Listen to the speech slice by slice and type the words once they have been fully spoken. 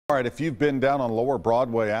All right, if you've been down on Lower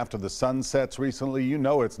Broadway after the sun sets recently, you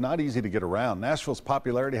know it's not easy to get around. Nashville's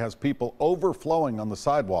popularity has people overflowing on the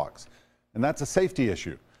sidewalks, and that's a safety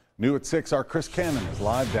issue. New at 6, our Chris Cannon is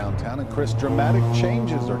live downtown. And Chris, dramatic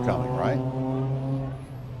changes are coming, right?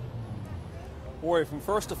 Warrior, from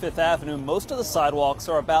 1st to 5th Avenue, most of the sidewalks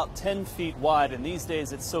are about 10 feet wide, and these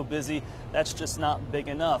days it's so busy, that's just not big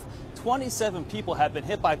enough. 27 people have been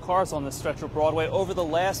hit by cars on this stretch of Broadway over the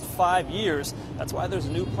last 5 years. That's why there's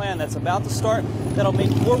a new plan that's about to start that'll make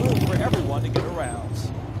more room for everyone to get around.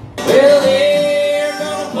 Well, they're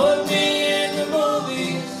gonna put me in the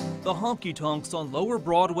movies. The honky-tonks on Lower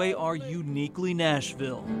Broadway are uniquely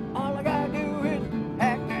Nashville. All I gotta do is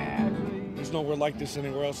act naturally. There's nowhere like this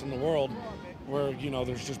anywhere else in the world where, you know,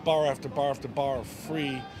 there's just bar after bar after bar of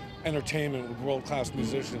free entertainment with world-class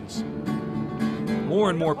musicians. More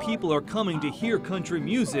and more people are coming to hear country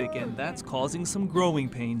music, and that's causing some growing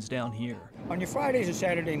pains down here. On your Fridays and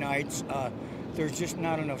Saturday nights, there's just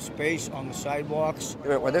not enough space on the sidewalks.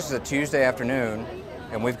 Well, this is a Tuesday afternoon,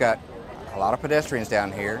 and we've got a lot of pedestrians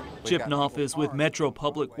down here. Chip Knopf is with Metro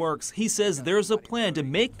Public Works. He says there's a plan to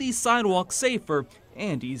make these sidewalks safer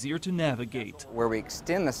and easier to navigate. Where we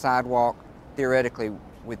extend the sidewalk, theoretically,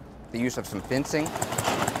 with the use of some fencing.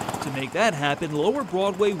 To make that happen, Lower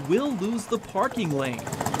Broadway will lose the parking lane.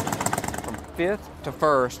 From 5th to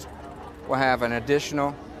 1st, we'll have an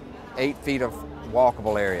additional 8 feet of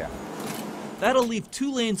walkable area. That'll leave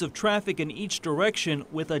 2 lanes of traffic in each direction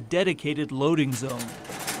with a dedicated loading zone.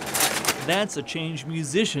 That's a change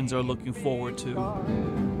musicians are looking forward to.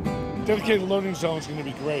 Dedicated loading zone is going to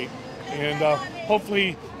be great, and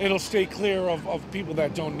hopefully it'll stay clear of people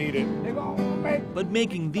that don't need it. But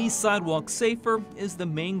making these sidewalks safer is the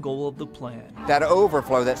main goal of the plan. That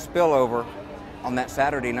overflow, that spillover on that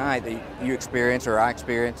Saturday night that you experience or I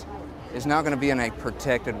experience is now going to be in a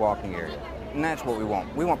protected walking area. And that's what we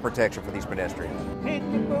want. We want protection for these pedestrians.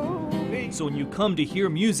 So when you come to hear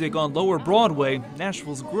music on Lower Broadway,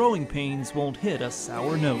 Nashville's growing pains won't hit a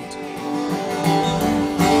sour note.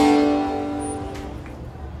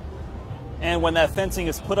 And when that fencing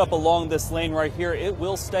is put up along this lane right here, it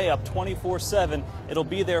will stay up 24/7. It'll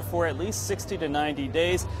be there for at least 60 to 90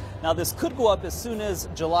 days. Now, this could go up as soon as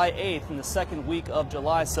July 8th in the second week of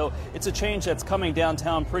July, so it's a change that's coming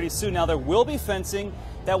downtown pretty soon. Now, there will be fencing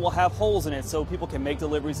that will have holes in it so people can make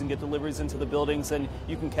deliveries and get deliveries into the buildings, and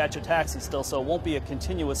you can catch a taxi still, so it won't be a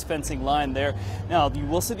continuous fencing line there. Now, you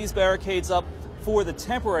will see these barricades up for the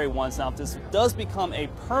temporary ones. Now, if this does become a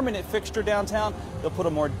permanent fixture downtown, they'll put a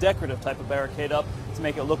more decorative type of barricade up to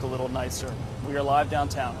make it look a little nicer. We are live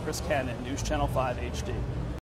downtown. Chris Cannon, News Channel 5 HD.